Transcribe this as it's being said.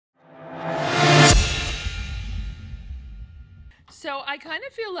So I kind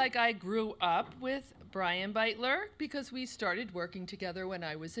of feel like I grew up with Brian Beitler because we started working together when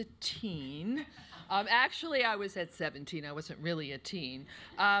I was a teen. Actually, I was at 17. I wasn't really a teen.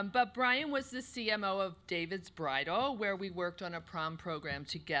 But Brian was the CMO of David's Bridal, where we worked on a prom program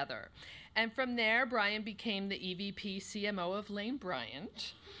together. And from there, Brian became the EVP CMO of Lane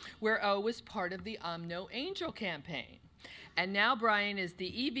Bryant, where O was part of the Omno Angel campaign. And now Brian is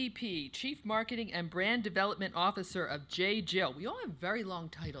the EVP, Chief Marketing and Brand Development Officer of J.Jill. We all have very long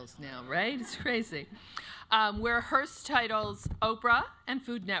titles now, right? It's crazy. Where Hearst titles Oprah and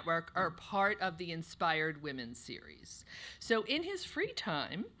Food Network are part of the Inspired Women series. So in his free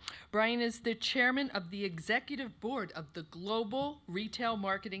time, Brian is the chairman of the executive board of the Global Retail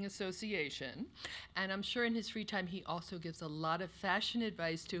Marketing Association. And I'm sure in his free time, he also gives a lot of fashion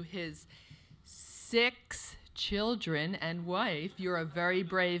advice to his 6 children and wife. You're a very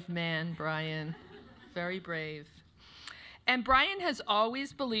brave man, Brian. Very brave. And Brian has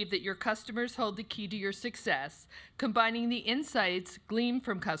always believed that your customers hold the key to your success, combining the insights gleaned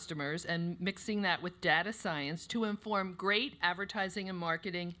from customers and mixing that with data science to inform great advertising and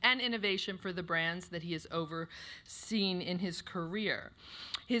marketing and innovation for the brands that he has overseen in his career.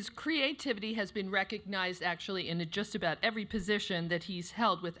 His creativity has been recognized actually in just about every position that he's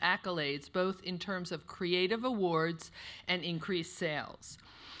held with accolades, both in terms of creative awards and increased sales.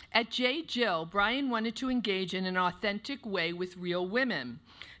 At J.Jill, Brian wanted to engage in an authentic way with real women,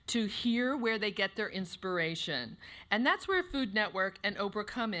 to hear where they get their inspiration. And that's where Food Network and Oprah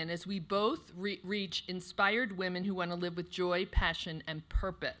come in, as we both reach inspired women who want to live with joy, passion, and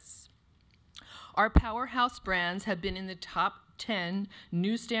purpose. Our powerhouse brands have been in the top 10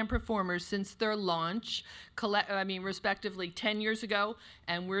 newsstand performers since their launch, respectively 10 years ago,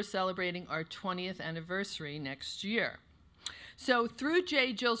 and we're celebrating our 20th anniversary next year. So through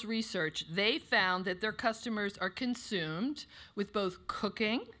J.Jill's research, they found that their customers are consumed with both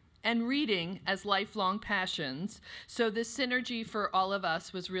cooking and reading as lifelong passions. So the synergy for all of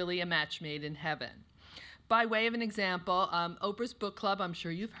us was really a match made in heaven. By way of an example, Oprah's book club, I'm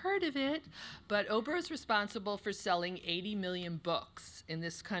sure you've heard of it, but Oprah is responsible for selling 80 million books in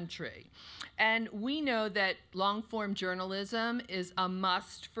this country. And we know that long-form journalism is a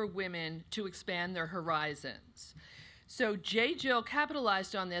must for women to expand their horizons. So J.Jill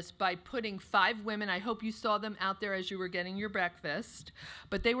capitalized on this by putting 5 women, I hope you saw them out there as you were getting your breakfast,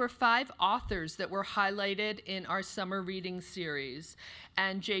 but they were 5 authors that were highlighted in our summer reading series.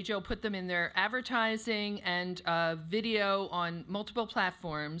 And J.Jill put them in their advertising and video on multiple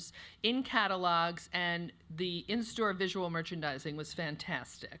platforms, in catalogs, and the in-store visual merchandising was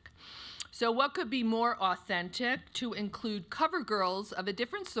fantastic. So what could be more authentic to include cover girls of a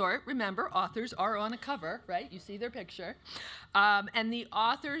different sort? Remember, authors are on a cover, right? You see their picture. And the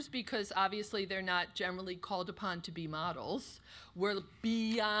authors, because obviously they're not generally called upon to be models, were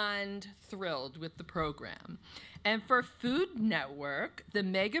beyond thrilled with the program. And for Food Network, the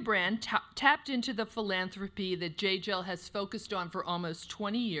mega brand tapped into the philanthropy that J.Jill has focused on for almost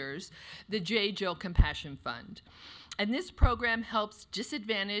 20 years, the J.Jill Compassion Fund. And this program helps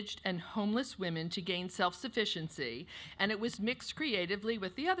disadvantaged and homeless women to gain self-sufficiency, and it was mixed creatively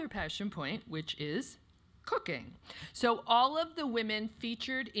with the other passion point, which is cooking. So all of the women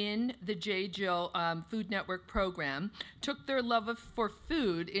featured in the J.Jill Food Network program took their love for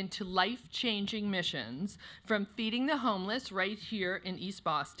food into life-changing missions, from feeding the homeless right here in East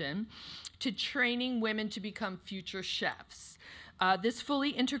Boston to training women to become future chefs. This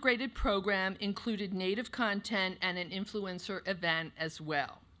fully integrated program included native content and an influencer event as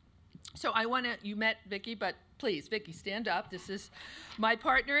well. So you met Vicki, but please, Vicki, stand up. This is my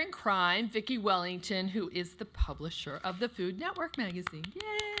partner in crime, Vicki Wellington, who is the publisher of the Food Network magazine.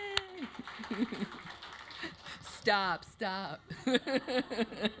 Yay! Stop.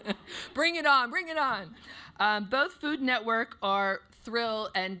 Bring it on, bring it on. Both Food Network are thrilled,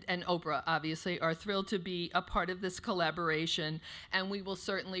 and Oprah, obviously, are thrilled to be a part of this collaboration, and we will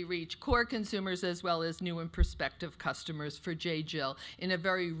certainly reach core consumers as well as new and prospective customers for J.Jill in a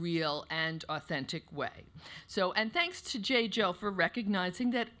very real and authentic way. So, and thanks to J.Jill for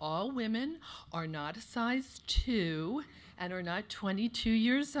recognizing that all women are not a size 2 and are not 22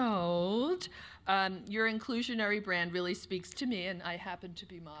 years old. Your inclusionary brand really speaks to me, and I happen to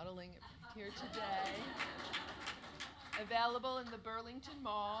be modeling it here today. Available in the Burlington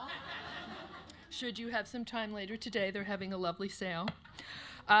Mall. Should you have some time later today, they're having a lovely sale.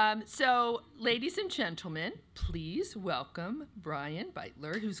 So, ladies and gentlemen, please welcome Brian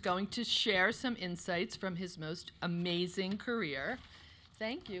Beitler, who's going to share some insights from his most amazing career.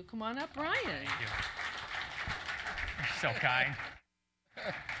 Thank you. Come on up, Brian. Thank you. You're so kind.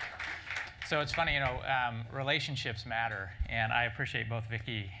 So it's funny, relationships matter, and I appreciate both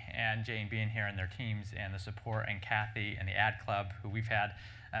Vicki and Jane being here and their teams and the support, and Kathy and the Ad Club, who we've had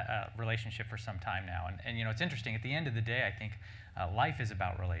a relationship for some time now. And it's interesting, at the end of the day, I think life is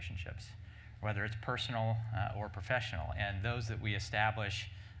about relationships, whether it's personal or professional, and those that we establish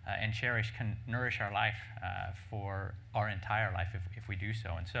and cherish can nourish our life for our entire life if we do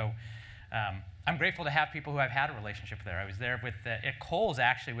so. And so I'm grateful to have people who I've had a relationship with there. I was there with at Kohl's,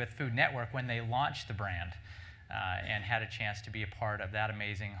 actually, with Food Network when they launched the brand, and had a chance to be a part of that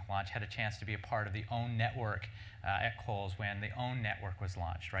amazing launch, had a chance to be a part of the OWN network at Kohl's when the OWN network was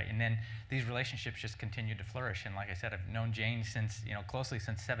launched, right? And then these relationships just continued to flourish. And like I said, I've known Jane since, closely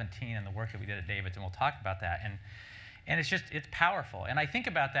since 17, and the work that we did at David's, and we'll talk about that. And it's powerful. And I think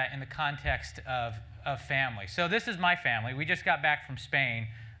about that in the context of family. So this is my family. We just got back from Spain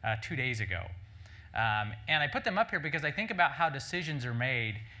 2 days ago. And I put them up here because I think about how decisions are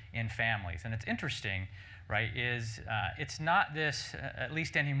made in families. And it's interesting, right, it's not this, at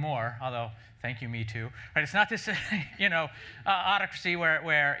least anymore, although, thank you, me too, right? It's not this, autocracy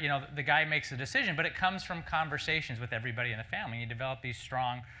where the guy makes the decision, but it comes from conversations with everybody in the family. You develop these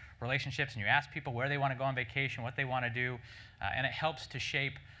strong relationships, and you ask people where they want to go on vacation, what they want to do, and it helps to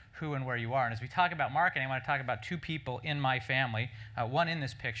shape who and where you are. And as we talk about marketing, I want to talk about two people in my family, one in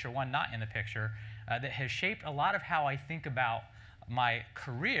this picture, one not in the picture, that has shaped a lot of how I think about my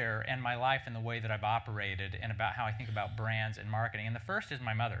career and my life and the way that I've operated, and about how I think about brands and marketing. And the first is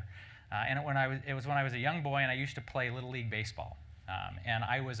my mother. And it was when I was a young boy, and I used to play Little League Baseball. And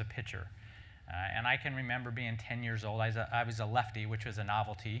I was a pitcher. And I can remember being 10 years old. I was a lefty, which was a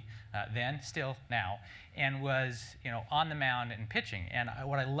novelty then, still now, and was on the mound and pitching. And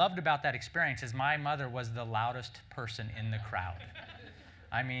what I loved about that experience is my mother was the loudest person in the crowd.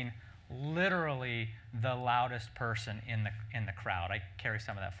 I mean, literally the loudest person in the crowd. I carry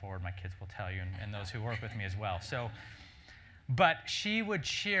some of that forward, my kids will tell you, and those who work with me as well. But she would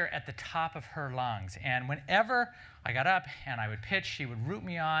cheer at the top of her lungs. And whenever I got up and I would pitch, she would root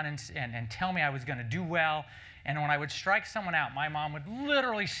me on and tell me I was going to do well. And when I would strike someone out, my mom would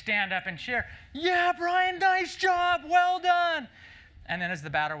literally stand up and cheer, "Yeah, Brian, nice job, well done." And then as the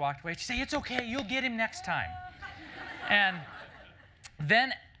batter walked away, she'd say, "It's okay, you'll get him next time." And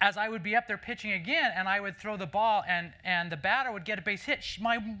then as I would be up there pitching again, and I would throw the ball, and the batter would get a base hit,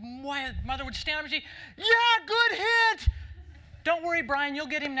 my mother would stand up and say, "Yeah, good hit. Don't worry, Brian, you'll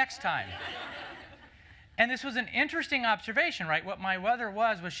get him next time." And this was an interesting observation, right? What my mother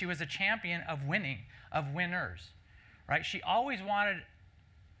was she was a champion of winning, of winners, right? She always wanted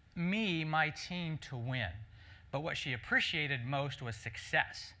me, my team, to win. But what she appreciated most was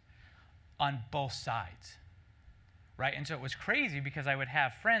success on both sides, right? And so it was crazy because I would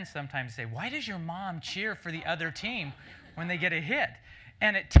have friends sometimes say, "Why does your mom cheer for the other team when they get a hit?"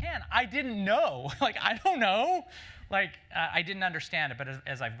 And at 10, I didn't know. I don't know. I didn't understand it, but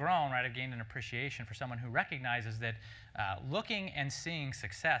as I've grown, right, I've gained an appreciation for someone who recognizes that looking and seeing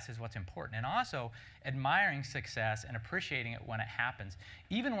success is what's important, and also admiring success and appreciating it when it happens,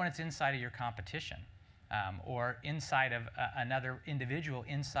 even when it's inside of your competition, or inside of another individual,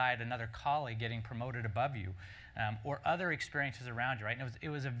 inside another colleague getting promoted above you, or other experiences around you, right? And it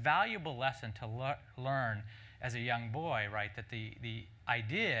was a valuable lesson to learn as a young boy, right, that the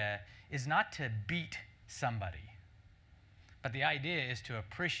idea is not to beat somebody, but the idea is to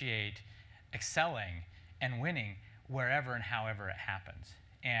appreciate excelling and winning wherever and however it happens.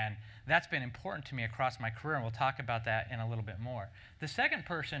 And that's been important to me across my career, and we'll talk about that in a little bit more. The second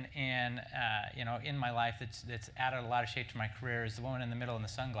person in my life that's added a lot of shape to my career is the woman in the middle in the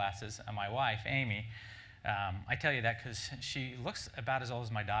sunglasses, my wife, Amy. I tell you that because she looks about as old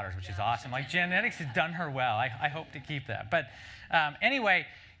as my daughters, which is awesome. Genetics has done her well. I hope to keep that. But anyway,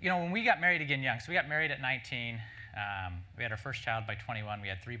 when we got married again young, so we got married at 19. We had our first child by 21. We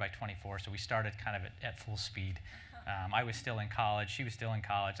had 3 by 24, so we started kind of at full speed. I was still in college. She was still in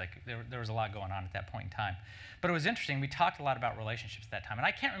college. There was a lot going on at that point in time. But it was interesting. We talked a lot about relationships at that time. And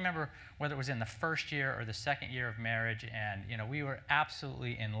I can't remember whether it was in the first year or the second year of marriage. And we were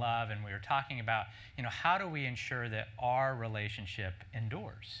absolutely in love. And we were talking about how do we ensure that our relationship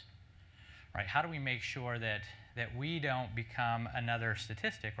endures, right? How do we make sure that we don't become another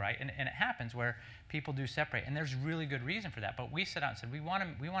statistic, right? And it happens where people do separate, and there's really good reason for that. But we set out and said, we want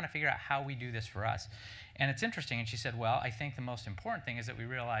to figure out how we do this for us. And it's interesting. And she said, well, I think the most important thing is that we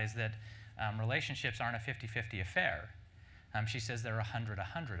realize that relationships aren't a 50-50 affair. She says they're a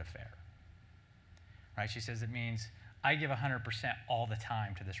 100-100 affair, right? She says it means I give 100% all the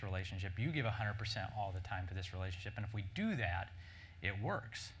time to this relationship. You give 100% all the time to this relationship. And if we do that, it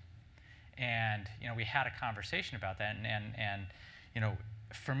works. And we had a conversation about that, and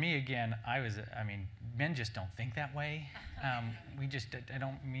for me, again, I mean, men just don't think that way. I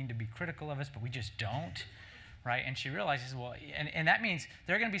don't mean to be critical of us, but we just don't, right? And she realizes, well, and that means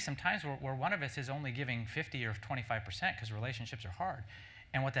there are going to be some times where one of us is only giving 50 or 25% because relationships are hard.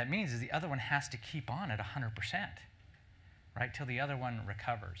 And what that means is the other one has to keep on at 100%, right, till the other one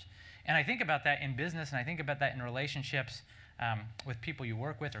recovers. And I think about that in business, and I think about that in relationships with people you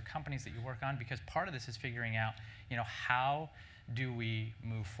work with or companies that you work on, because part of this is figuring out, how do we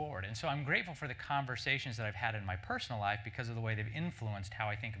move forward? And so I'm grateful for the conversations that I've had in my personal life because of the way they've influenced how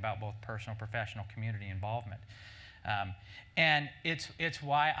I think about both personal, professional, community involvement. And it's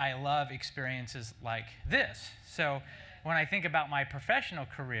why I love experiences like this. So when I think about my professional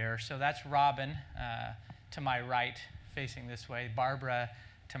career, so that's Robin to my right, facing this way, Barbara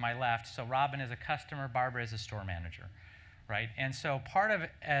to my left. So Robin is a customer, Barbara is a store manager. Right? And so part of it,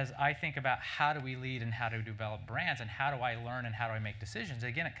 as I think about how do we lead and how to develop brands and how do I learn and how do I make decisions,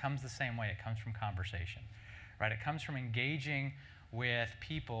 again, it comes the same way. It comes from conversation, right? It comes from engaging with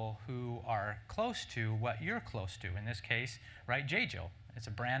people who are close to what you're close to. In this case, right, J.Jill. It's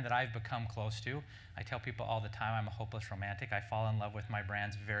a brand that I've become close to. I tell people all the time I'm a hopeless romantic. I fall in love with my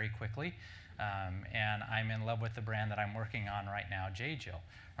brands very quickly. And I'm in love with the brand that I'm working on right now, J.Jill.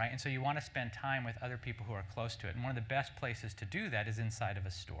 Right? And so you want to spend time with other people who are close to it. And one of the best places to do that is inside of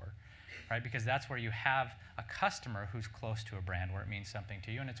a store, right? Because that's where you have a customer who's close to a brand, where it means something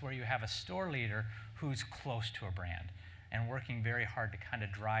to you. And it's where you have a store leader who's close to a brand and working very hard to kind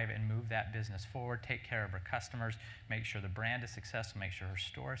of drive and move that business forward, take care of her customers, make sure the brand is successful, make sure her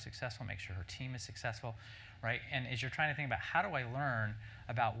store is successful, make sure her team is successful, right? And as you're trying to think about how do I learn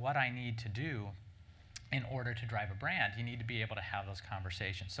about what I need to do in order to drive a brand, you need to be able to have those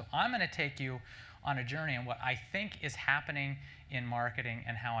conversations. So I'm going to take you on a journey on what I think is happening in marketing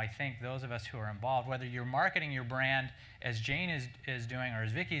and how I think those of us who are involved, whether you're marketing your brand as Jane is doing or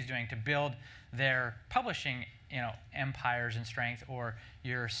as Vicky's doing to build their publishing empires and strength, or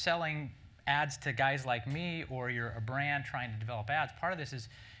you're selling ads to guys like me, or you're a brand trying to develop ads, part of this is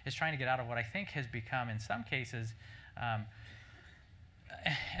trying to get out of what I think has become, in some cases,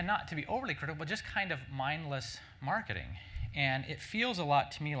 and not to be overly critical, but just kind of mindless marketing. And it feels a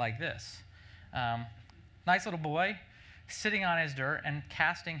lot to me like this. Nice little boy sitting on his dirt and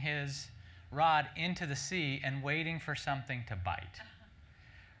casting his rod into the sea and waiting for something to bite,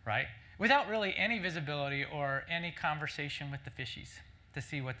 right? Without really any visibility or any conversation with the fishies to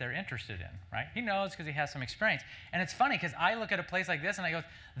see what they're interested in, right? He knows because he has some experience. And it's funny because I look at a place like this and I go,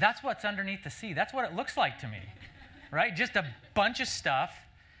 that's what's underneath the sea. That's what it looks like to me. Right? Just a bunch of stuff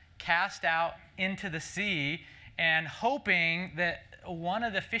cast out into the sea and hoping that one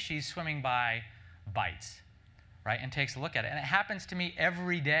of the fishies swimming by bites, right, and takes a look at it. And it happens to me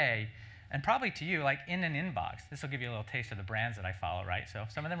every day, and probably to you, like in an inbox. This will give you a little taste of the brands that I follow, right? So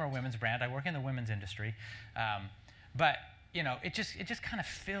some of them are women's brand. I work in the women's industry. But, it just kind of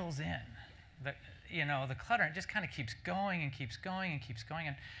fills in. The clutter, it just kind of keeps going and keeps going and keeps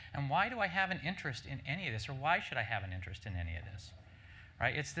going. And why do I have an interest in any of this, or why should I have an interest in any of this?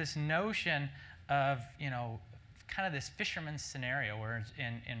 Right? It's this notion of, kind of this fisherman's scenario where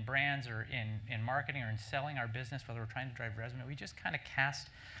in brands or in marketing or in selling our business, whether we're trying to drive revenue, we just kind of cast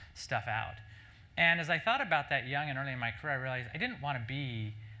stuff out. And as I thought about that young and early in my career, I realized I didn't want to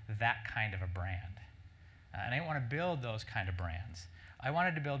be that kind of a brand. And I didn't want to build those kind of brands. I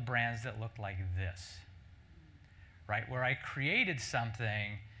wanted to build brands that looked like this, right? Where I created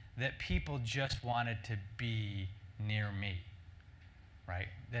something that people just wanted to be near me, right?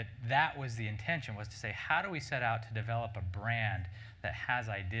 That was the intention, was to say, how do we set out to develop a brand that has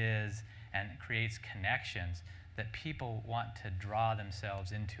ideas and creates connections that people want to draw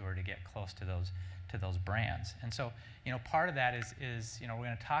themselves into or to get close to those brands? And so, part of that is we're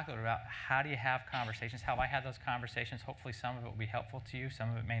going to talk a little about how do you have conversations, how have I had those conversations. Hopefully some of it will be helpful to you, some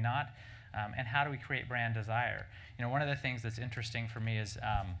of it may not. And how do we create brand desire? One of the things that's interesting for me is,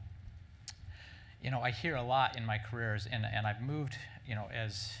 I hear a lot in my careers, and I've moved,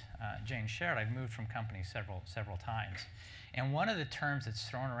 as Jane shared, I've moved from companies several times. And one of the terms that's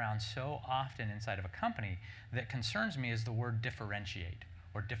thrown around so often inside of a company that concerns me is the word differentiate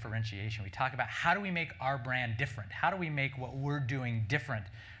or differentiation. We talk about how do we make our brand different? How do we make what we're doing different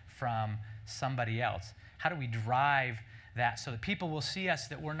from somebody else? How do we drive that so that people will see us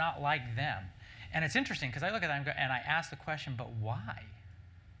that we're not like them? And it's interesting because I look at them and I ask the question, but why?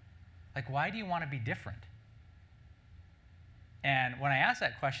 Like, why do you want to be different? And when I ask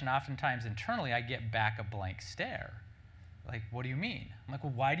that question, oftentimes internally, I get back a blank stare. Like, what do you mean? I'm like,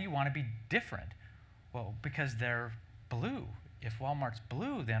 well, why do you want to be different? Well, because they're blue. if Walmart's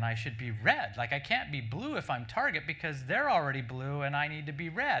blue, then I should be red. Like, I can't be blue if I'm Target because they're already blue and I need to be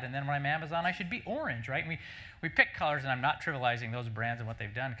red. And then when I'm Amazon, I should be orange, right? And we pick colors, and I'm not trivializing those brands and what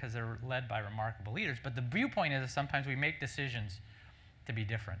they've done because they're led by remarkable leaders. But the viewpoint is that sometimes we make decisions to be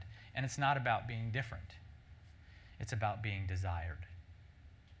different. And it's not about being different. It's about being desired,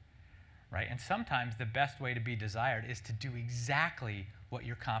 right? And sometimes the best way to be desired is to do exactly what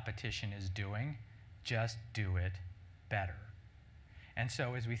your competition is doing, just do it better. And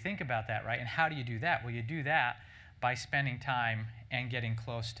so as we think about that, right, and how do you do that? Well, you do that by spending time and getting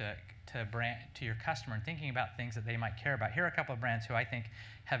close to your customer and thinking about things that they might care about. Here are a couple of brands who I think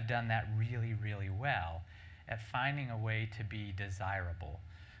have done that really, really well at finding a way to be desirable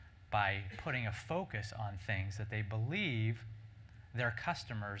by putting a focus on things that they believe their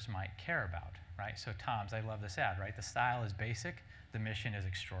customers might care about, right? So Tom's, I love this ad, right? The style is basic, the mission is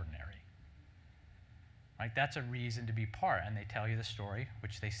extraordinary. Right? That's a reason to be part, and they tell you the story,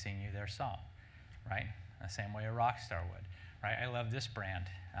 which they sing you their song, right? The same way a rock star would, right? I love this brand,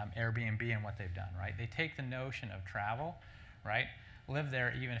 Airbnb, and what they've done, right? They take the notion of travel, right? Live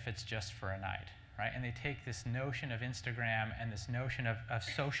there even if it's just for a night, right? And they take this notion of Instagram and this notion of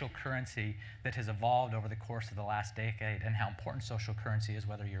social currency that has evolved over the course of the last decade and how important social currency is,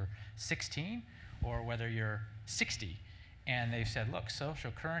 whether you're 16 or whether you're 60. And they've said, look, social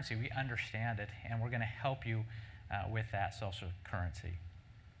currency, we understand it, and we're going to help you with that social currency.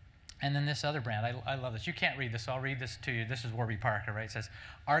 And then this other brand, I love this. You can't read this, so I'll read this to you. This is Warby Parker, right? It says,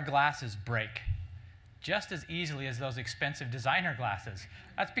 our glasses break just as easily as those expensive designer glasses.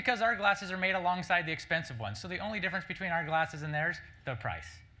 That's because our glasses are made alongside the expensive ones. So the only difference between our glasses and theirs, the price.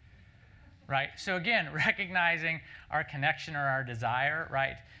 Right? So again, recognizing our connection or our desire,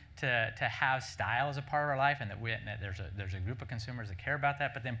 right? To have style as a part of our life, and that there's a group of consumers that care about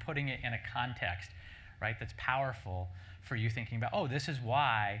that, but then putting it in a context, right, that's powerful for you thinking about, oh, this is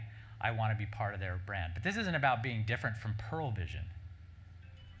why I want to be part of their brand. But this isn't about being different from Pearl Vision.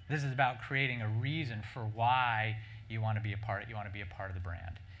 This is about creating a reason for why you want to be a part of the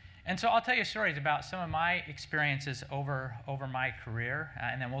brand. And so I'll tell you stories about some of my experiences over my career,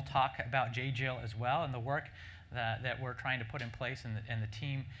 and then we'll talk about J.Jill as well and the work that we're trying to put in place, and the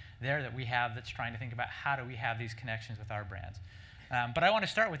team there that we have that's trying to think about how do we have these connections with our brands. But I want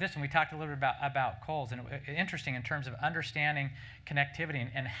to start with this, and we talked a little bit about Kohl's, and interesting in terms of understanding connectivity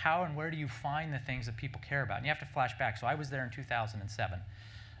and how and where do you find the things that people care about. And you have to flash back. So I was there in 2007,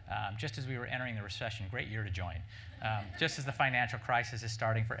 just as we were entering the recession. Great year to join. Just as the financial crisis is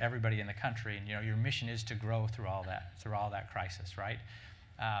starting for everybody in the country, and your mission is to grow through all that crisis, right?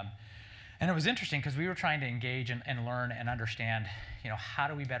 And it was interesting because we were trying to engage and learn and understand, how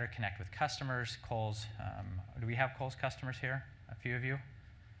do we better connect with customers? Kohl's, do we have Kohl's customers here? A few of you?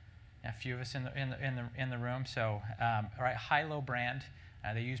 Yeah, a few of us in the room. So, all right, high-low brand.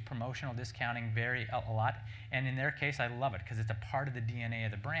 They use promotional discounting a lot. And in their case, I love it because it's a part of the DNA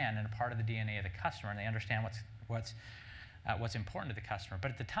of the brand and a part of the DNA of the customer, and they understand what's important to the customer.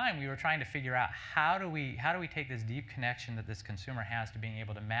 But at the time, we were trying to figure out how do we take this deep connection that this consumer has to being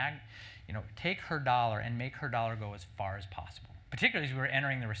able to take her dollar and make her dollar go as far as possible, particularly as we were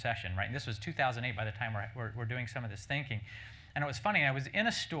entering the recession, right? And this was 2008 by the time we're doing some of this thinking. And it was funny, I was in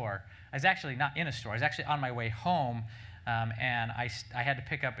a store. I was actually not in a store. I was actually on my way home, and I had to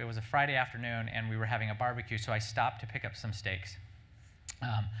pick up, it was a Friday afternoon, and we were having a barbecue, so I stopped to pick up some steaks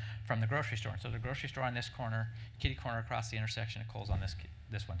from the grocery store. So the grocery store on this corner, kitty corner across the intersection, of Kohl's on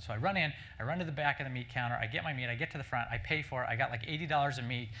this one. So I run to the back of the meat counter, I get my meat, I get to the front, I pay for it, I got like $80 of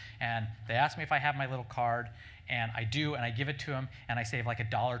meat, and they ask me if I have my little card, and I do, and I give it to them, and I save like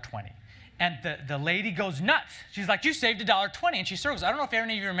 $1.20. And the lady goes nuts. She's like, you saved $1.20, and she circles. I don't know if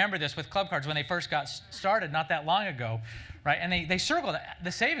any of you remember this with club cards when they first got started not that long ago, right? And they circled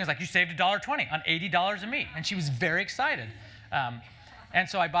the savings, like you saved $1.20 on $80 of meat, and she was very excited. And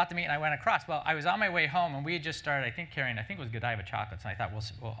so I bought the meat and I went across. Well, I was on my way home, and we had just started, carrying, I think it was Godiva chocolates, and I thought,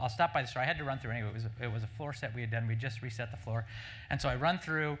 well, I'll stop by the store. I had to run through anyway. It was a floor set we had done. We just reset the floor. And so I run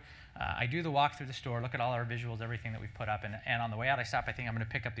through, I do the walk through the store, look at all our visuals, everything that we've put up, and on the way out I stop, I think I'm going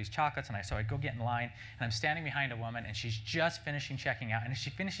to pick up these chocolates, and so I go get in line, and I'm standing behind a woman, and she's just finishing checking out, and as she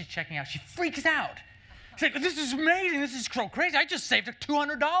finishes checking out, she freaks out. She's like, this is amazing, this is so crazy, I just saved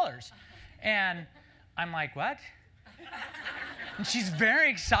 $200. And I'm like, what? And she's very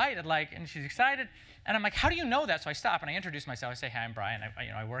excited, and she's excited. And I'm like, how do you know that? So I stop and I introduce myself. I say, hi, I'm Brian.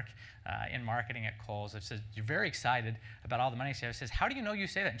 I work in marketing at Kohl's. I said, you're very excited about all the money. I says, how do you know you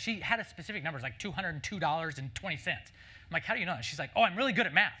say that? And she had a specific number, like $202.20. I'm like, how do you know that? She's like, oh, I'm really good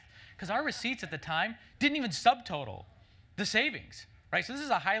at math. Because our receipts at the time didn't even subtotal the savings. right? So this is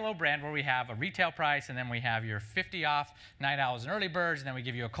a high-low brand where we have a retail price, and then we have your 50 off, $9 in early birds, and then we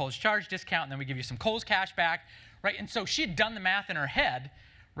give you a Kohl's charge discount, and then we give you some Kohl's cash back, right? And so she had done the math in her head,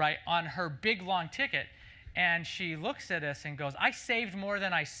 right, on her big, long ticket, and she looks at us and goes, I saved more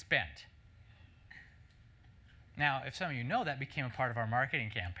than I spent. Now, if some of you know, that became a part of our marketing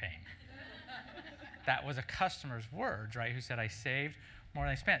campaign. That was a customer's words, right, who said, I saved more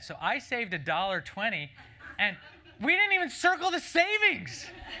than I spent. So I saved $1.20, and we didn't even circle the savings,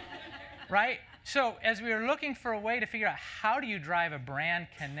 right? So as we were looking for a way to figure out how do you drive a brand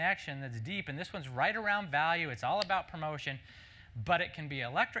connection that's deep, and this one's right around value, it's all about promotion, but it can be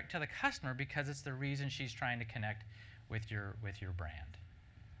electric to the customer because it's the reason she's trying to connect with your brand,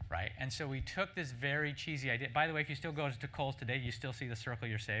 right? And so we took this very cheesy idea. By the way, if you still go to Kohl's today, you still see the circle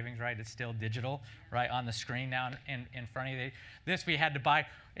your savings, right? It's still digital, right, on the screen now in front of you. This we had to buy,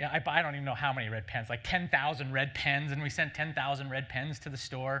 I don't even know how many red pens, like 10,000 red pens, and we sent 10,000 red pens to the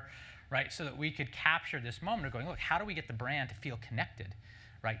store, right, so that we could capture this moment of going, look, how do we get the brand to feel connected,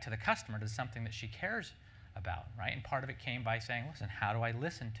 right, to the customer, to something that she cares about, right? And part of it came by saying, listen, how do I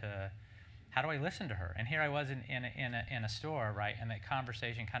listen to her? And here I was in a store, right, and that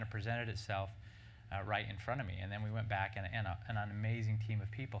conversation kind of presented itself right in front of me. And then we went back, and an amazing team of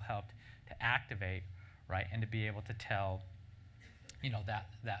people helped to activate, right, and to be able to tell,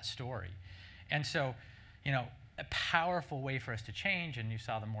 that story. And so, a powerful way for us to change, and you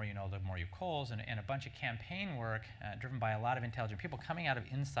saw the more you know, the more you Kohl's, and a bunch of campaign work driven by a lot of intelligent people coming out of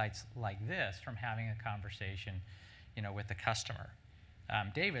insights like this from having a conversation, with the customer.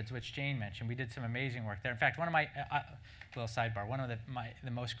 David's, which Jane mentioned, we did some amazing work there. In fact, one of my, little sidebar, one of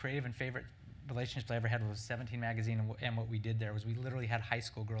the most creative and favorite relationships I ever had was 17 magazine, and what we did there was we literally had high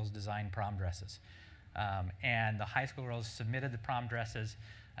school girls design prom dresses. And the high school girls submitted the prom dresses.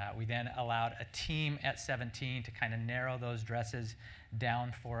 We then allowed a team at 17 to kind of narrow those dresses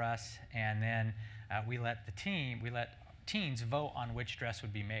down for us, and then we let teens vote on which dress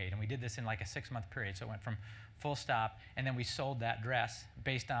would be made. And we did this in like a 6-month period, so it went from full stop, and then we sold that dress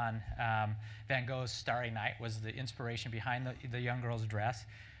based on Van Gogh's Starry Night was the inspiration behind the young girl's dress.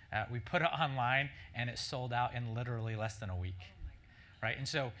 We put it online, and it sold out in literally less than a week. Right? And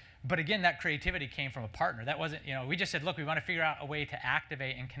so, but again, that creativity came from a partner. That wasn't, we just said, look, we want to figure out a way to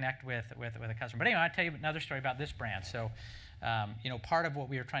activate and connect with a customer. But anyway, I'll tell you another story about this brand. So, part of what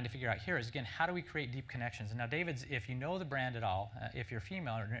we were trying to figure out here is, again, how do we create deep connections? And now, David's, if you know the brand at all, if you're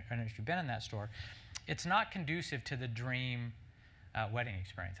female or if you've been in that store, it's not conducive to the dream wedding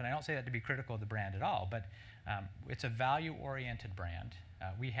experience. And I don't say that to be critical of the brand at all, but it's a value-oriented brand.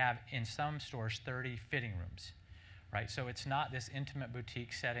 We have, in some stores, 30 fitting rooms. Right? So it's not this intimate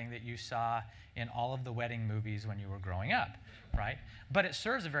boutique setting that you saw in all of the wedding movies when you were growing up, right? But it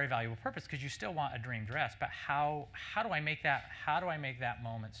serves a very valuable purpose because you still want a dream dress. But how do I make that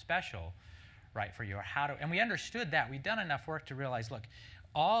moment special, right, for you? And we understood that. We'd done enough work to realize, look,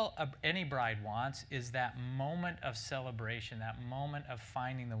 all any bride wants is that moment of celebration, that moment of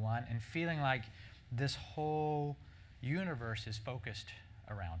finding the one and feeling like this whole universe is focused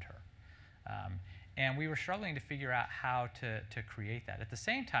around her. And we were struggling to figure out how to create that. At the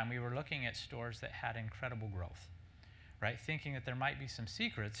same time, we were looking at stores that had incredible growth, right? Thinking that there might be some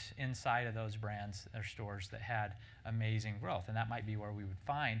secrets inside of those brands or stores that had amazing growth. And that might be where we would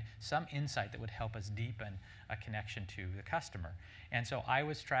find some insight that would help us deepen a connection to the customer. And so I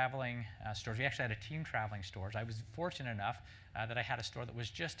was traveling stores. We actually had a team traveling stores. I was fortunate enough that I had a store that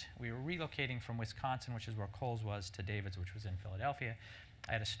was we were relocating from Wisconsin, which is where Kohl's was, to David's, which was in Philadelphia.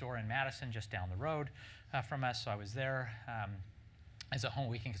 I had a store in Madison just down the road from us, so I was there as a home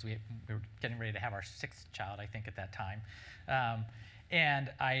weekend because we were getting ready to have our 6th child, I think, at that time. And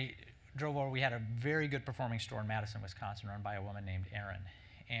I drove over. We had a very good performing store in Madison, Wisconsin, run by a woman named Erin.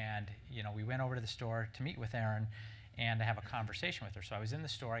 And we went over to the store to meet with Erin and to have a conversation with her. So I was in the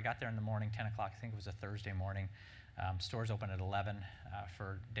store. I got there in the morning, 10 o'clock. I think it was a Thursday morning. Stores open at 11.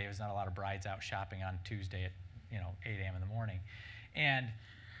 For David's not a lot of brides out shopping on Tuesday at 8 a.m. in the morning. And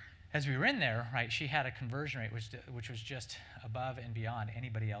as we were in there, right, she had a conversion rate which was just above and beyond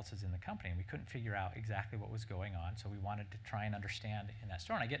anybody else's in the company. And we couldn't figure out exactly what was going on, so we wanted to try and understand in that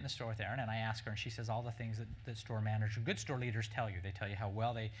store. And I get in the store with Erin, and I ask her, and she says all the things that store managers, good store leaders tell you. They tell you how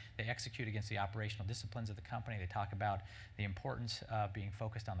well they execute against the operational disciplines of the company. They talk about the importance of being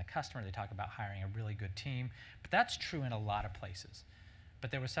focused on the customer. They talk about hiring a really good team. But that's true in a lot of places. But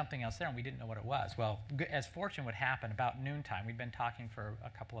there was something else there, and we didn't know what it was. Well, as fortune would happen, about noontime, we'd been talking for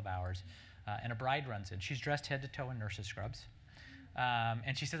a couple of hours, and a bride runs in. She's dressed head to toe in nurse's scrubs.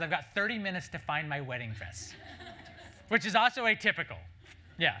 And she says, I've got 30 minutes to find my wedding dress, which is also atypical.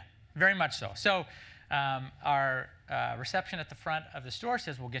 Yeah, very much so. So our reception at the front of the store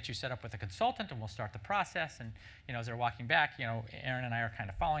says, we'll get you set up with a consultant and we'll start the process. And as they're walking back, Erin and I are kind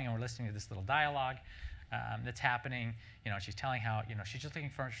of following and we're listening to this little dialogue that's happening. She's telling how she's just looking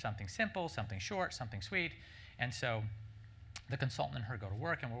for something simple, something short, something sweet. And so the consultant and her go to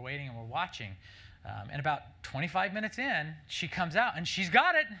work, and we're waiting and we're watching. And about 25 minutes in, she comes out and she's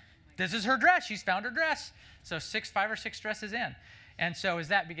got it. This is her dress. She's found her dress. So 5 or 6 dresses in. And so as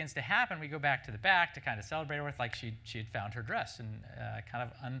that begins to happen, we go back to the back to kind of celebrate her with like she had found her dress in kind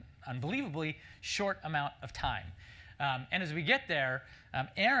of unbelievably short amount of time. And as we get there,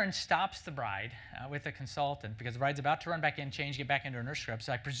 Erin stops the bride with a consultant because the bride's about to run back in, change, get back into her nurse scrub.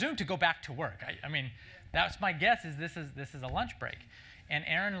 So I presume to go back to work. I mean, that's my guess is this is a lunch break. And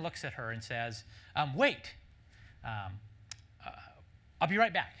Erin looks at her and says, wait, I'll be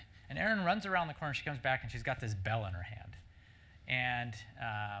right back. And Erin runs around the corner. She comes back, and she's got this bell in her hand. And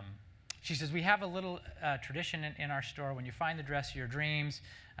she says, we have a little tradition in our store. When you find the dress of your dreams,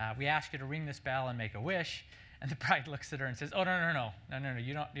 we ask you to ring this bell and make a wish. And the bride looks at her and says, oh, no,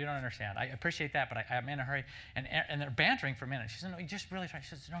 you don't understand. I appreciate that, but I'm in a hurry. And they're bantering for a minute. She says, no, you just really try. She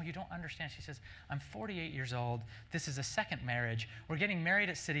says, no, you don't understand. She says, I'm 48 years old. This is a second marriage. We're getting married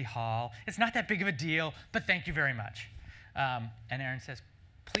at City Hall. It's not that big of a deal, but thank you very much. And Erin says,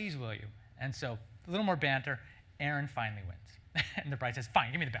 please, will you? And so a little more banter. Erin finally wins. And the bride says,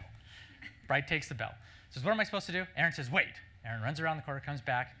 fine, give me the bell. Bride takes the bell. Says, what am I supposed to do? Erin says, wait. Erin runs around the corner, comes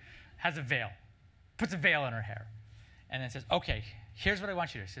back, has a veil, puts a veil in her hair, and then says, okay, here's what I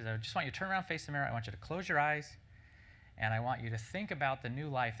want you to do. She says, I just want you to turn around, face the mirror. I want you to close your eyes, and I want you to think about the new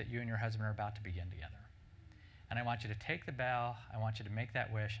life that you and your husband are about to begin together. And I want you to take the bell. I want you to make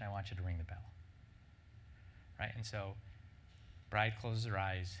that wish, and I want you to ring the bell. Right? And so bride closes her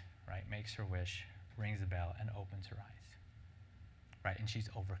eyes, right, makes her wish, rings the bell, and opens her eyes. Right, and she's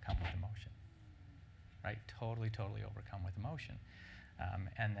overcome with emotion, right? Totally overcome with emotion.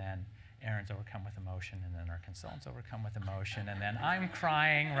 And then Erin's overcome with emotion, and then our consultant's overcome with emotion, and then I'm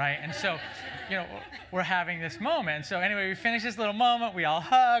crying, right? And so, we're having this moment. And so anyway, we finish this little moment. We all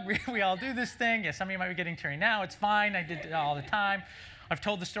hug. We all do this thing. Yeah, some of you might be getting teary now. It's fine. I did it all the time. I've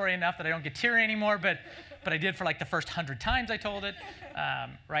told the story enough that I don't get teary anymore, but I did for like the first 100 times I told it,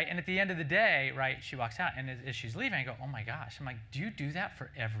 right? And at the end of the day, right, she walks out, and as she's leaving, I go, oh my gosh. I'm like, do you do that for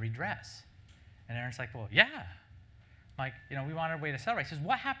every dress? And Erin's like, well, yeah. I'm like, we wanted a way to celebrate. She says,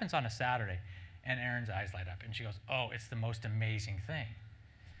 what happens on a Saturday? And Erin's eyes light up, and she goes, oh, it's the most amazing thing.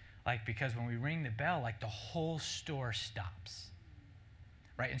 Like, because when we ring the bell, like the whole store stops,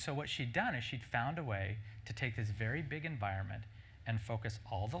 right? And so what she'd done is she'd found a way to take this very big environment and focus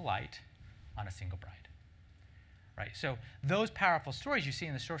all the light on a single bride. Right? So those powerful stories you see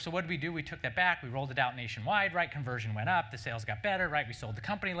in the store. So what did we do? We took that back. We rolled it out nationwide. Right? Conversion went up. The sales got better. Right? We sold the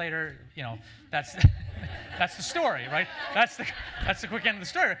company later. That's that's the story. Right? That's the quick end of the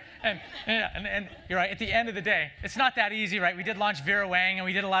story. And you're right. At the end of the day, it's not that easy. Right? We did launch Vera Wang, and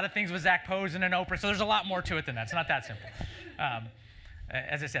we did a lot of things with Zach Posen and Oprah. So there's a lot more to it than that. It's not that simple.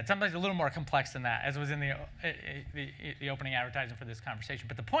 As I said, sometimes a little more complex than that, as was in the opening advertisement for this conversation.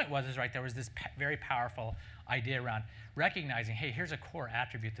 But the point was, right, there was this very powerful idea around recognizing, hey, here's a core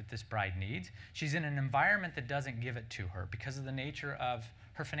attribute that this bride needs. She's in an environment that doesn't give it to her because of the nature of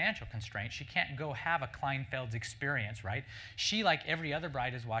her financial constraints. She can't go have a Kleinfeld's experience, right? She, like every other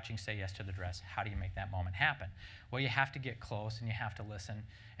bride, is watching Say Yes to the Dress. How do you make that moment happen? Well, you have to get close, and you have to listen,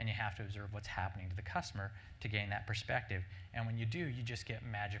 and you have to observe what's happening to the customer to gain that perspective. And when you do, you just get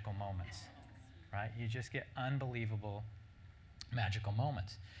magical moments, right? You just get unbelievable magical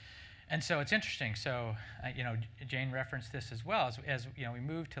moments. And so it's interesting. So, Jane referenced this as well. As we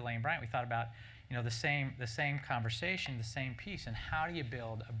moved to Lane Bryant, we thought about, the same conversation, the same piece, and how do you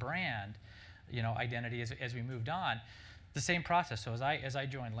build a brand, identity as we moved on. The same process. So as I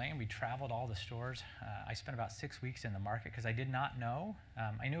joined Lane, we traveled all the stores. I spent about 6 weeks in the market because I did not know.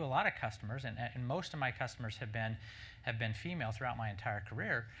 I knew a lot of customers, and most of my customers have been female throughout my entire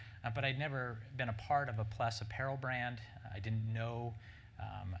career, but I'd never been a part of a Plus apparel brand. I didn't know,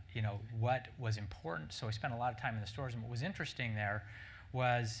 what was important. So I spent a lot of time in the stores. And what was interesting there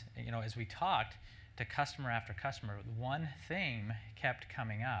was, as we talked to customer after customer, one theme kept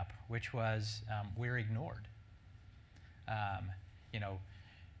coming up, which was we're ignored.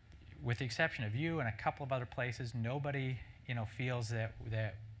 With the exception of you and a couple of other places, nobody, feels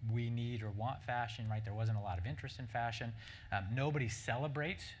that we need or want fashion, right? There wasn't a lot of interest in fashion. Nobody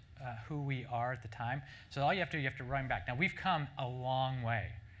celebrates who we are at the time. So all you have to do, you have to run back. Now, we've come a long way,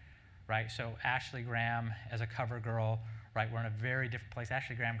 right? So Ashley Graham as a cover girl, right? We're in a very different place.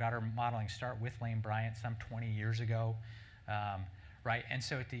 Ashley Graham got her modeling start with Lane Bryant some 20 years ago, right? And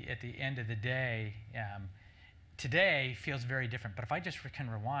so at the end of the day, today feels very different. But if I just can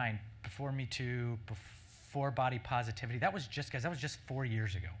rewind, before Me Too, before body positivity, that was just 4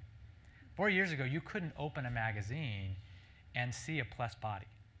 years ago. 4 years ago, you couldn't open a magazine and see a plus body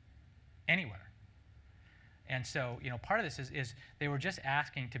anywhere. And so, part of this is they were just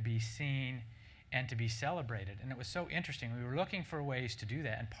asking to be seen and to be celebrated. And it was so interesting. We were looking for ways to do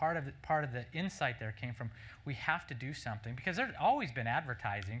that. And part of the insight there came from, we have to do something, because there's always been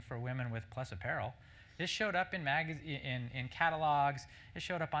advertising for women with plus apparel. It showed up in in catalogs. It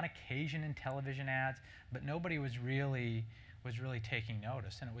showed up on occasion in television ads, but nobody was really taking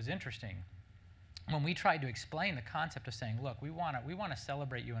notice. And it was interesting when we tried to explain the concept of saying, look, we want to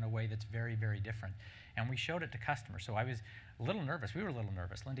celebrate you in a way that's very, very different. And we showed it to customers. So I was a little nervous. We were a little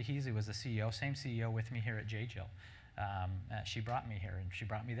nervous. Linda Heasley was the CEO, same CEO with me here at J.Jill. She brought me here, and she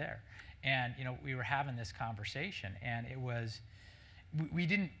brought me there. And we were having this conversation, and it was, we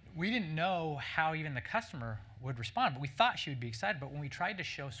didn't know how even the customer would respond, but we thought she would be excited. But when we tried to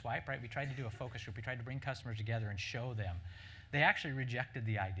show Swipe, right, we tried to do a focus group. We tried to bring customers together and show them. They actually rejected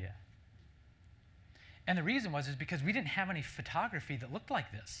the idea. And the reason was because we didn't have any photography that looked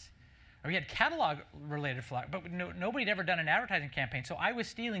like this. Or we had catalog-related photography, but nobody had ever done an advertising campaign. So I was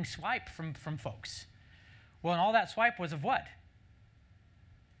stealing Swipe from folks. Well, and all that Swipe was of what?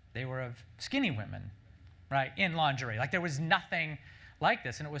 They were of skinny women, right, in lingerie. Like, there was nothing like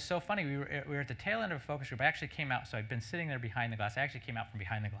this. And it was so funny. We were at the tail end of a focus group. I actually came out. So I'd been sitting there behind the glass. I actually came out from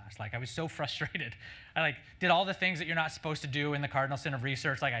behind the glass. Like, I was so frustrated. I did all the things that you're not supposed to do in the Cardinal Sin of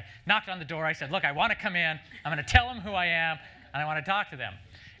Research. Like, I knocked on the door. I said, look, I want to come in. I'm going to tell them who I am, and I want to talk to them.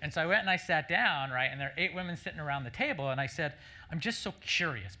 And so I went and I sat down, right, and there are 8 women sitting around the table, and I said, I'm just so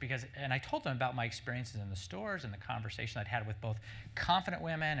curious, and I told them about my experiences in the stores and the conversation I'd had with both confident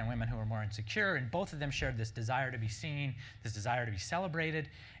women and women who were more insecure, and both of them shared this desire to be seen, this desire to be celebrated,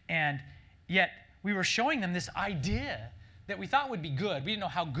 and yet we were showing them this idea that we thought would be good. We didn't know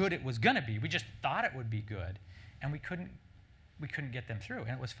how good it was going to be. We just thought it would be good, and we couldn't get them through. And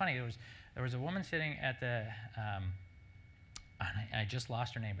it was funny. There was a woman sitting at the I just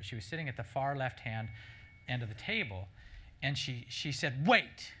lost her name, but she was sitting at the far left-hand end of the table, and she said,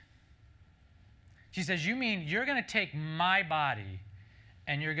 wait. She says, you mean you're going to take my body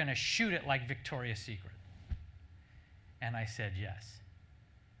and you're going to shoot it like Victoria's Secret? And I said, yes.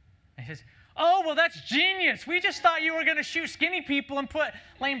 And he says, oh, well, that's genius. We just thought you were going to shoot skinny people and put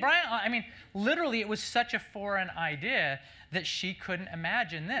Lane Bryant on. I mean, literally, it was such a foreign idea that she couldn't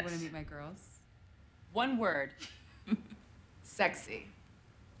imagine this. Want to meet my girls? One word. Sexy.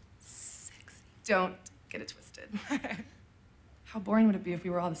 Sexy. Don't get it twisted. How boring would it be if we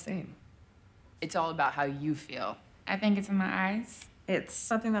were all the same? It's all about how you feel. I think it's in my eyes. It's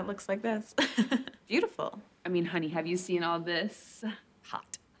something that looks like this. Beautiful. I mean, honey, have you seen all this?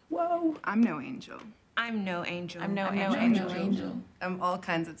 Hot. Whoa. I'm no angel. I'm no angel. I'm no angel. I'm all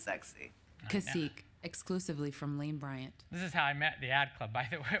kinds of sexy. Cacique, exclusively from Lane Bryant. This is how I met the ad club, by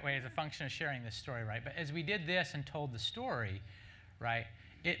the way, as a function of sharing this story, right? But as we did this and told the story, right,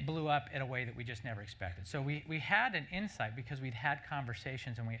 it blew up in a way that we just never expected. So we had an insight because we'd had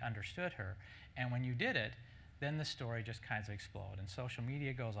conversations and we understood her. And when you did it, then the story just kind of exploded. And social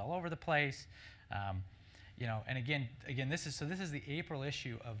media goes all over the place. And again, this is the April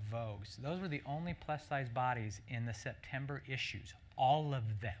issue of Vogue. So those were the only plus-size bodies in the September issues, all of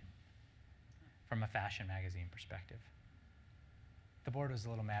them, from a fashion magazine perspective. The board was a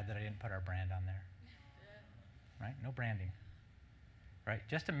little mad that I didn't put our brand on there. Right? No branding. Right?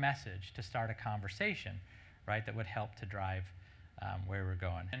 Just a message to start a conversation, right, that would help to drive where we're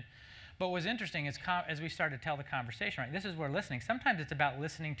going. But what was interesting is as we started to tell the conversation, right, this is where listening. Sometimes it's about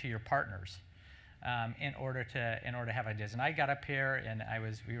listening to your partners in order to have ideas. And I got up here and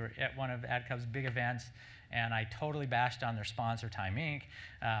we were at one of Ad Club's big events, and I totally bashed on their sponsor, Time Inc.,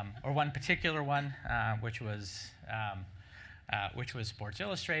 or one particular one, which was Sports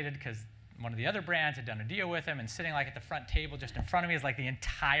Illustrated, because one of the other brands had done a deal with them, and sitting like at the front table just in front of me is like the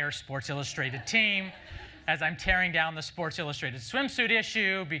entire Sports Illustrated team as I'm tearing down the Sports Illustrated swimsuit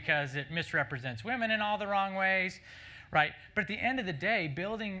issue because it misrepresents women in all the wrong ways, right? But at the end of the day,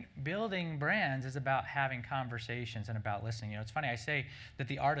 building brands is about having conversations and about listening. It's funny, I say that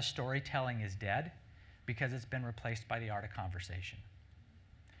the art of storytelling is dead because it's been replaced by the art of conversation.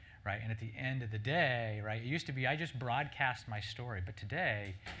 Right? And at the end of the day, right, it used to be I just broadcast my story, but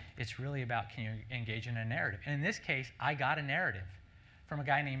today it's really about can you engage in a narrative. And in this case, I got a narrative from a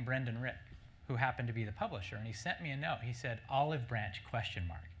guy named Brendan Ritt, who happened to be the publisher, and he sent me a note. He said, Olive Branch, ?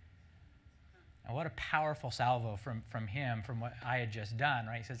 And what a powerful salvo from him, from what I had just done,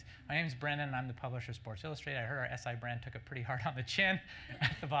 right? He says, my name's Brendan, and I'm the publisher of Sports Illustrated. I heard our SI brand took it pretty hard on the chin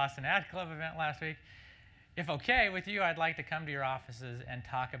at the Boston Ad Club event last week. if okay with you, I'd like to come to your offices and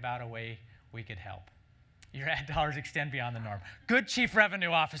talk about a way we could help. Your ad dollars extend beyond the norm. Good chief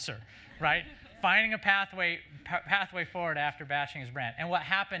revenue officer, right? Finding a pathway forward after bashing his brand. And what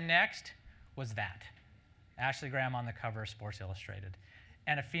happened next was that. Ashley Graham on the cover of Sports Illustrated,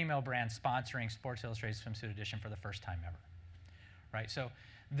 and a female brand sponsoring Sports Illustrated Swimsuit Edition for the first time ever, right? So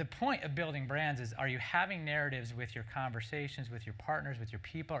the point of building brands is, are you having narratives with your conversations, with your partners, with your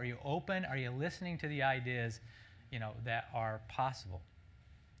people? Are you open? Are you listening to the ideas, that are possible?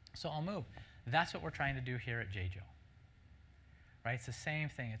 So I'll move. That's what we're trying to do here at J.Jill, right? It's the same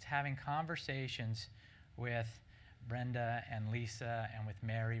thing. It's having conversations with Brenda and Lisa and with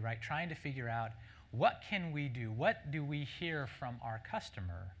Mary, right? Trying to figure out, what can we do? What do we hear from our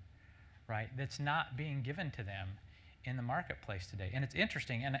customer, right, that's not being given to them in the marketplace today? And it's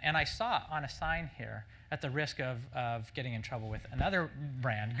interesting, and I saw on a sign here, at the risk of getting in trouble with another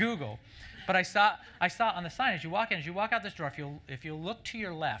brand, Google, but I saw on the sign as you walk out this door, if you look to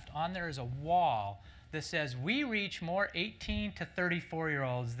your left, on there is a wall that says, we reach more 18 to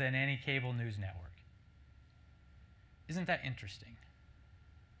 34-year-olds than any cable news network. Isn't that interesting?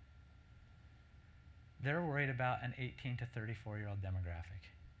 They're worried about an 18 to 34-year-old demographic.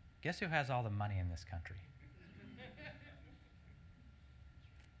 Guess who has all the money in this country?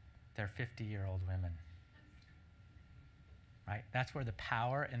 They're 50-year-old women. Right? That's where the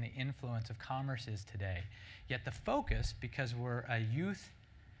power and the influence of commerce is today. Yet the focus, because we're a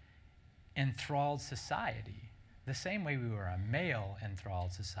youth-enthralled society, the same way we were a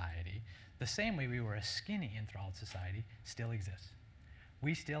male-enthralled society, the same way we were a skinny-enthralled society, still exists.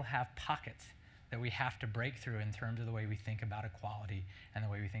 We still have pockets that we have to break through in terms of the way we think about equality and the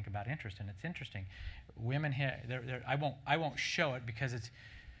way we think about interest. And it's interesting. Women here, I won't show it because it's,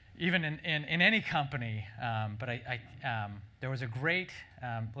 even in any company, but there was a great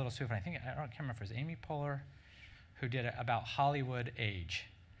little sweep, and I can't remember if it was Amy Poehler who did it about Hollywood age.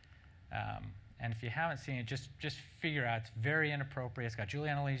 And if you haven't seen it, just figure out, it's very inappropriate. It's got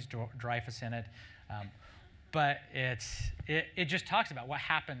Juliana Louis-Dreyfus in it. But it just talks about what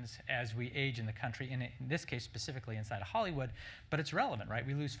happens as we age in the country, in this case specifically inside of Hollywood, but it's relevant, right?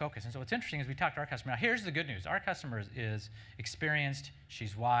 We lose focus. And so what's interesting is we talk to our customer. Now here's the good news. Our customer is experienced,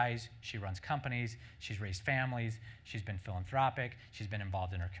 she's wise, she runs companies, she's raised families, she's been philanthropic, she's been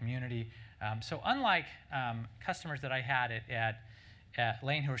involved in her community. So unlike customers that I had at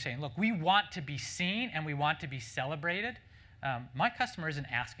Lane who were saying, look, we want to be seen and we want to be celebrated, my customer isn't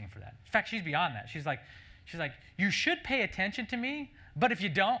asking for that. In fact, she's beyond that. She's like, you should pay attention to me, but if you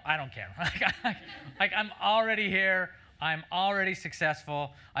don't, I don't care. Like I'm already here. I'm already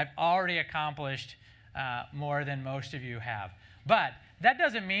successful. I've already accomplished more than most of you have. But that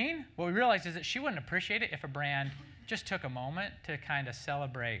doesn't mean, what we realized is that she wouldn't appreciate it if a brand just took a moment to kind of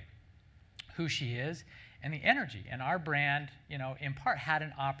celebrate who she is and the energy. And our brand, in part had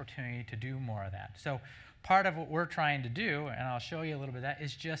an opportunity to do more of that. So part of what we're trying to do, and I'll show you a little bit of that,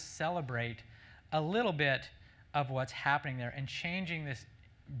 is just celebrate a little bit of what's happening there and changing this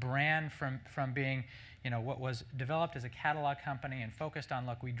brand from being, what was developed as a catalog company and focused on,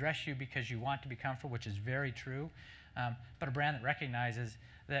 look, we dress you because you want to be comfortable, which is very true, but a brand that recognizes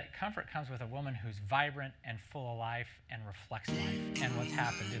that comfort comes with a woman who's vibrant and full of life and reflects life and what's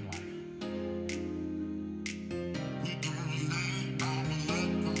happened in life.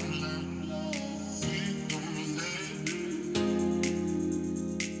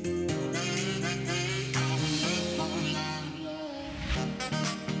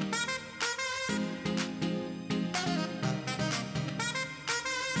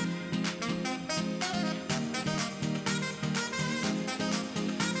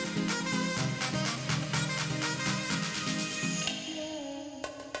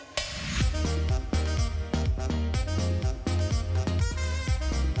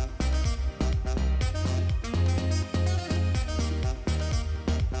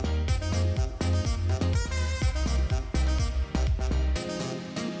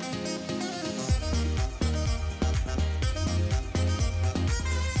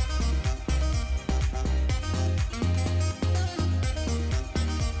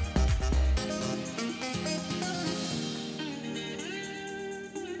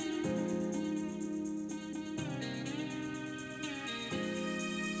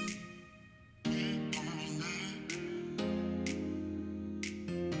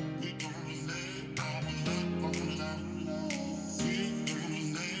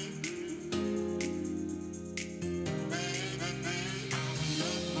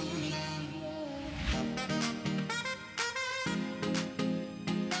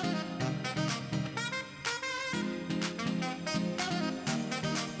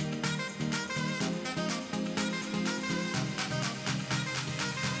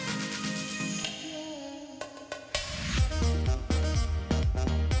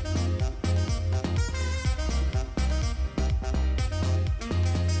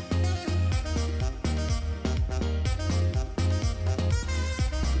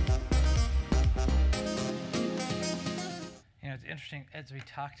 think as we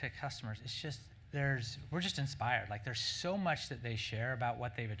talk to customers, it's just, we're just inspired. Like, there's so much that they share about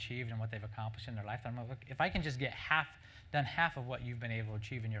what they've achieved and what they've accomplished in their life. I'm like, look, if I can just get done half of what you've been able to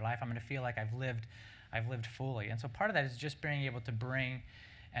achieve in your life, I'm going to feel like I've lived fully. And so part of that is just being able to bring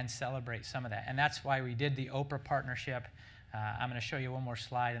and celebrate some of that. And that's why we did the Oprah partnership. I'm going to show you one more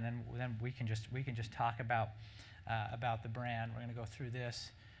slide, and then we can just talk about the brand. We're going to go through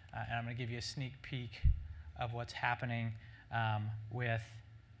this, and I'm going to give you a sneak peek of what's happening with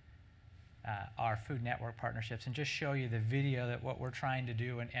our Food Network partnerships, and just show you the video that what we're trying to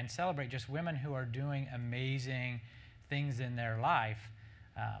do, and celebrate just women who are doing amazing things in their life,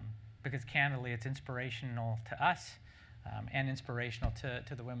 because candidly, it's inspirational to us and inspirational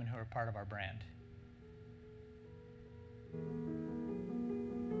to the women who are part of our brand.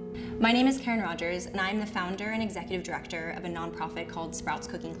 My name is Karen Rogers, and I'm the founder and executive director of a nonprofit called Sprouts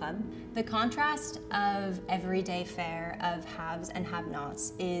Cooking Club. The contrast of everyday fare of haves and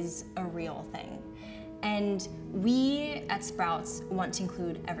have-nots is a real thing. And we at Sprouts want to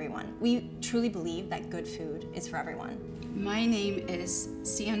include everyone. We truly believe that good food is for everyone. My name is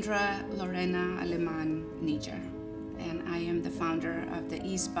Sandra Lorena Aleman Niger, and I am the founder of the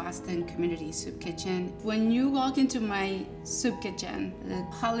East Boston Community Soup Kitchen. When you walk into my soup kitchen, the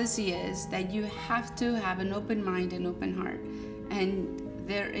policy is that you have to have an open mind and open heart. And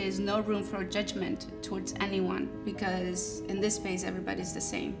there is no room for judgment towards anyone, because in this space, everybody's the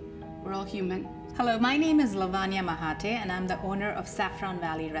same. We're all human. Hello, my name is Lavanya Mahate, and I'm the owner of Saffron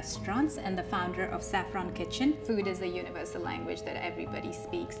Valley Restaurants and the founder of Saffron Kitchen. Food is a universal language that everybody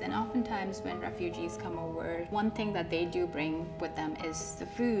speaks, and oftentimes when refugees come over, one thing that they do bring with them is the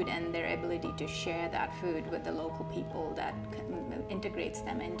food and their ability to share that food with the local people that integrates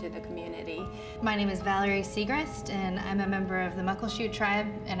them into the community. My name is Valerie Segrest, and I'm a member of the Muckleshoot tribe,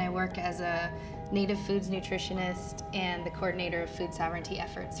 and I work as a native foods nutritionist and the coordinator of food sovereignty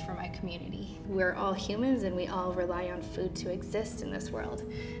efforts for my community. We're all humans, and we all rely on food to exist in this world.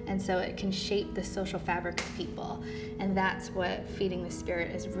 And so it can shape the social fabric of people. And that's what Feeding the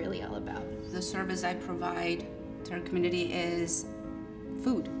Spirit is really all about. The service I provide to our community is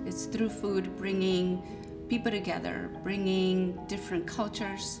food. It's through food, bringing people together, bringing different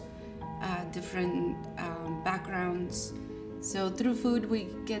cultures, different backgrounds. So through food, we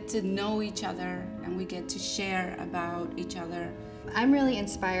get to know each other, and we get to share about each other. I'm really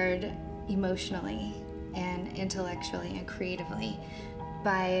inspired emotionally and intellectually and creatively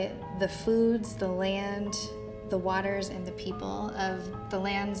by the foods, the land, the waters, and the people of the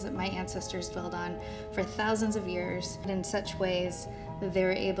lands that my ancestors dwelled on for thousands of years in such ways that they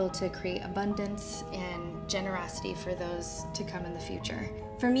were able to create abundance and generosity for those to come in the future.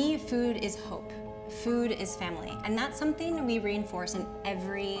 For me, food is hope. Food is family, and that's something we reinforce in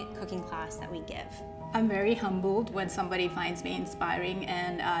every cooking class that we give. I'm very humbled when somebody finds me inspiring,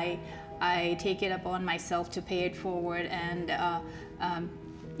 and I take it upon myself to pay it forward and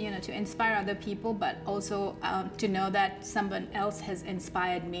to inspire other people, but also to know that someone else has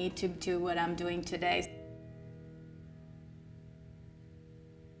inspired me to do what I'm doing today.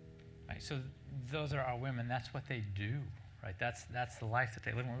 Right, so those are our women. That's what they do. Right, that's the life that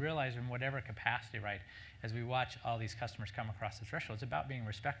they live. And we realize in whatever capacity, right, as we watch all these customers come across the threshold, it's about being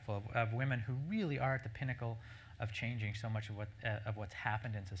respectful of women who really are at the pinnacle of changing so much of what's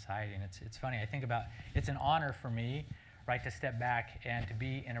happened in society. And it's funny, I think about, it's an honor for me, right, to step back and to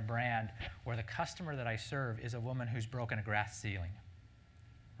be in a brand where the customer that I serve is a woman who's broken a glass ceiling,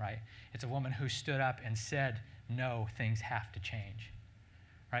 right? It's a woman who stood up and said, no, things have to change.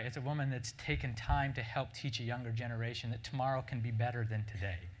 Right? It's a woman that's taken time to help teach a younger generation that tomorrow can be better than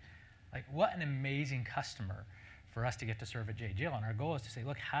today. Like, what an amazing customer for us to get to serve at J.Jill. And our goal is to say,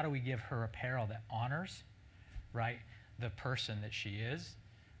 look, how do we give her apparel that honors, right, the person that she is,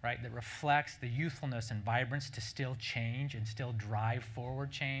 right, that reflects the youthfulness and vibrance to still change and still drive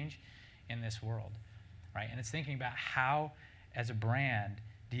forward change in this world, right? And it's thinking about how, as a brand,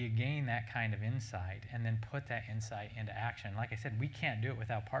 do you gain that kind of insight and then put that insight into action? Like I said, we can't do it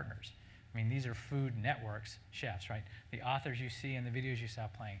without partners. I mean, these are Food Network's chefs, right? The authors you see in the videos you saw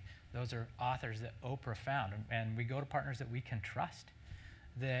playing, those are authors that Oprah found. And we go to partners that we can trust,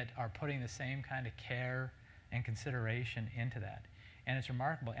 that are putting the same kind of care and consideration into that. And it's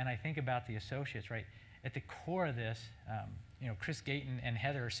remarkable. And I think about the associates, right? At the core of this, Chris Gayton and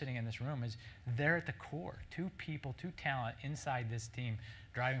Heather are sitting in this room, is they're at the core. Two people, two talent inside this team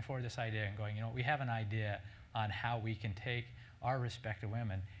driving forward this idea and going, we have an idea on how we can take our respective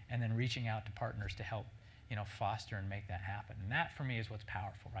women and then reaching out to partners to help, foster and make that happen. And that, for me, is what's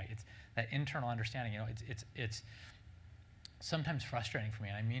powerful, right? It's that internal understanding. sometimes frustrating for me,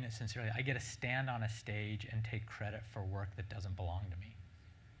 and I mean it sincerely. I get to stand on a stage and take credit for work that doesn't belong to me,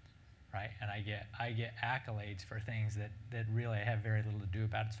 right? And I get accolades for things that really I have very little to do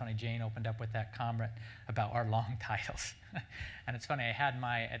about. It's funny, Jane opened up with that comment about our long titles. And it's funny, I had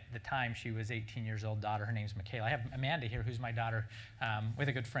at the time, she was 18 years old, daughter, her name's Michaela. I have Amanda here, who's my daughter, with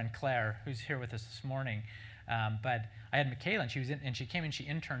a good friend, Claire, who's here with us this morning. But I had Michaela, and she came and she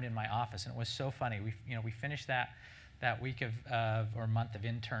interned in my office, and it was so funny. We finished that week or month of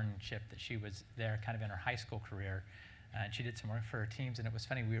internship that she was there, kind of in her high school career, and she did some work for her teams. And it was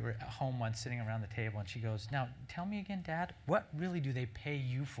funny. We were at home once, sitting around the table, and she goes, "Now, tell me again, Dad, what really do they pay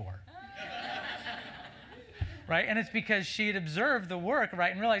you for?" Right? And it's because she had observed the work,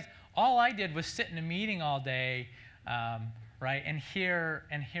 right, and realized all I did was sit in a meeting all day, right, and hear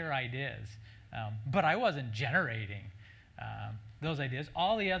ideas. But I wasn't generating those ideas.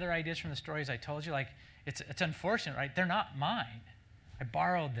 All the other ideas from the stories I told you, like, it's unfortunate, right? They're not mine. I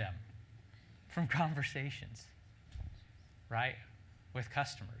borrowed them from conversations, right, with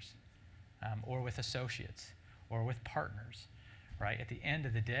customers, or with associates, or with partners, right? At the end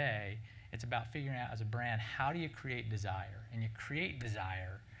of the day, it's about figuring out as a brand, how do you create desire? And you create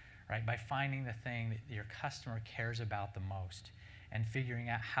desire, right, by finding the thing that your customer cares about the most and figuring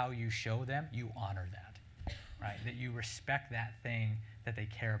out how you show them you honor that, right? That you respect that thing that they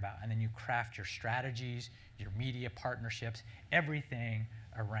care about. And then you craft your strategies, your media partnerships, everything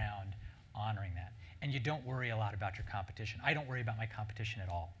around honoring that. And you don't worry a lot about your competition. I don't worry about my competition at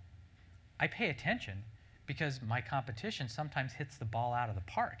all. I pay attention because my competition sometimes hits the ball out of the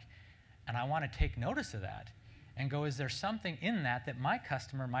park. And I want to take notice of that and go, is there something in that that my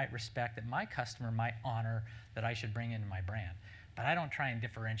customer might respect, that my customer might honor, that I should bring into my brand? But I don't try and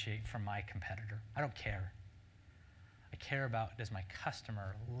differentiate from my competitor. I don't care. I care about, does my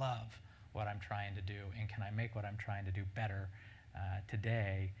customer love what I'm trying to do, and can I make what I'm trying to do better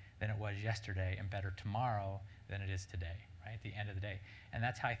today than it was yesterday, and better tomorrow than it is today, right, at the end of the day. And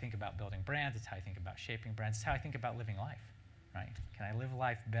that's how I think about building brands. It's how I think about shaping brands. It's how I think about living life, right? Can I live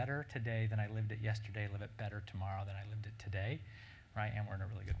life better today than I lived it yesterday, live it better tomorrow than I lived it today, right? And we're in a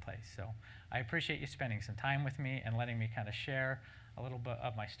really good place. So I appreciate you spending some time with me and letting me kind of share a little bit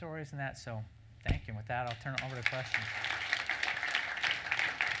of my stories and that. So thank you. And with that, I'll turn it over to questions.